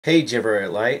Hey Gibber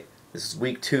Light, this is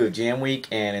week 2 of Jam Week,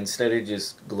 and instead of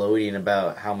just gloating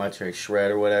about how much I shred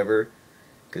or whatever,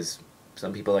 because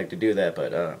some people like to do that,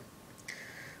 but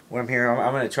when I'm here,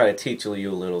 I'm going to try to teach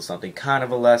you a little something, kind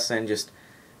of a lesson, just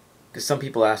because some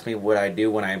people ask me what I do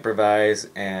when I improvise,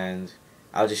 and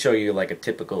I'll just show you like a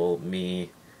typical me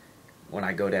when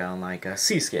I go down like a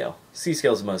C scale. C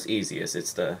scale is the most easiest,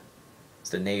 it's the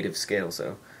native scale,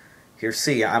 so here's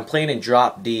C. I'm playing in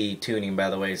drop D tuning,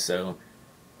 by the way, so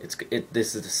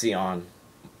this is the C on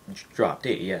drop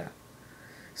D, yeah.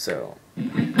 So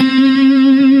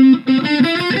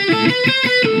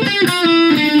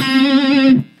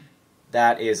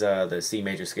that is the C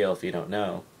major scale if you don't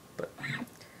know. But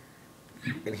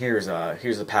and here's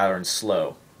the pattern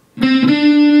slow.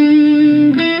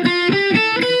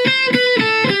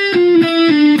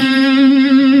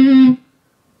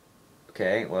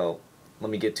 Okay, well, let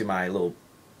me get to my little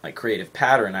creative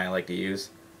pattern I like to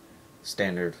use.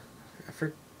 Standard.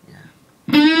 Yeah.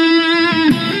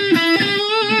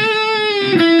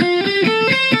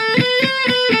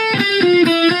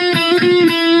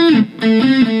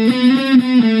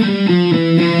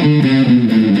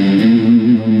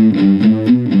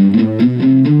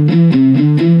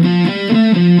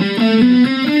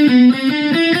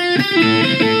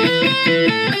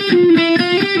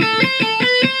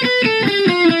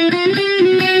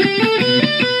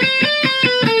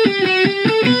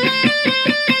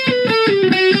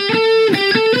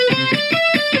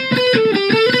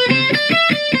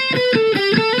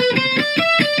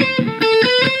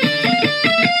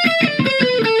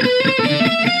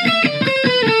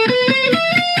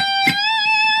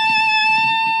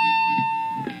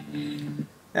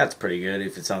 That's pretty good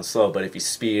if it sounds slow, but if you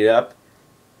speed it up,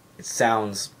 it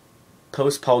sounds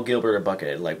post Paul Gilbert or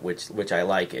Buckethead, which I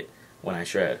like it when I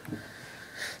shred.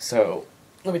 So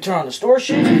let me turn on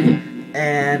distortion,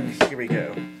 and here we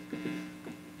go.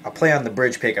 I'll play on the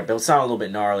bridge pickup. It'll sound a little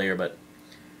bit gnarlier, but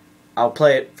I'll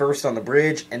play it first on the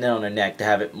bridge and then on the neck to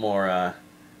have it more of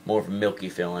a milky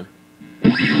feeling.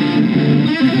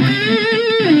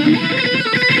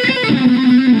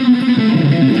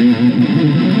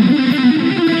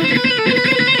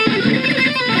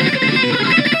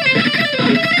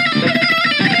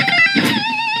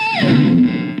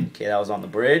 Okay, that was on the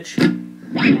bridge.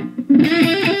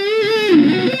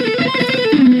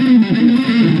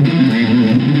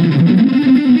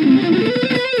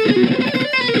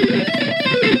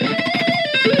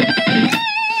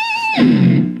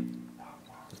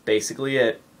 That's basically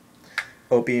it.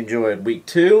 Hope you enjoyed week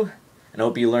 2, and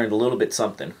hope you learned a little bit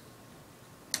something.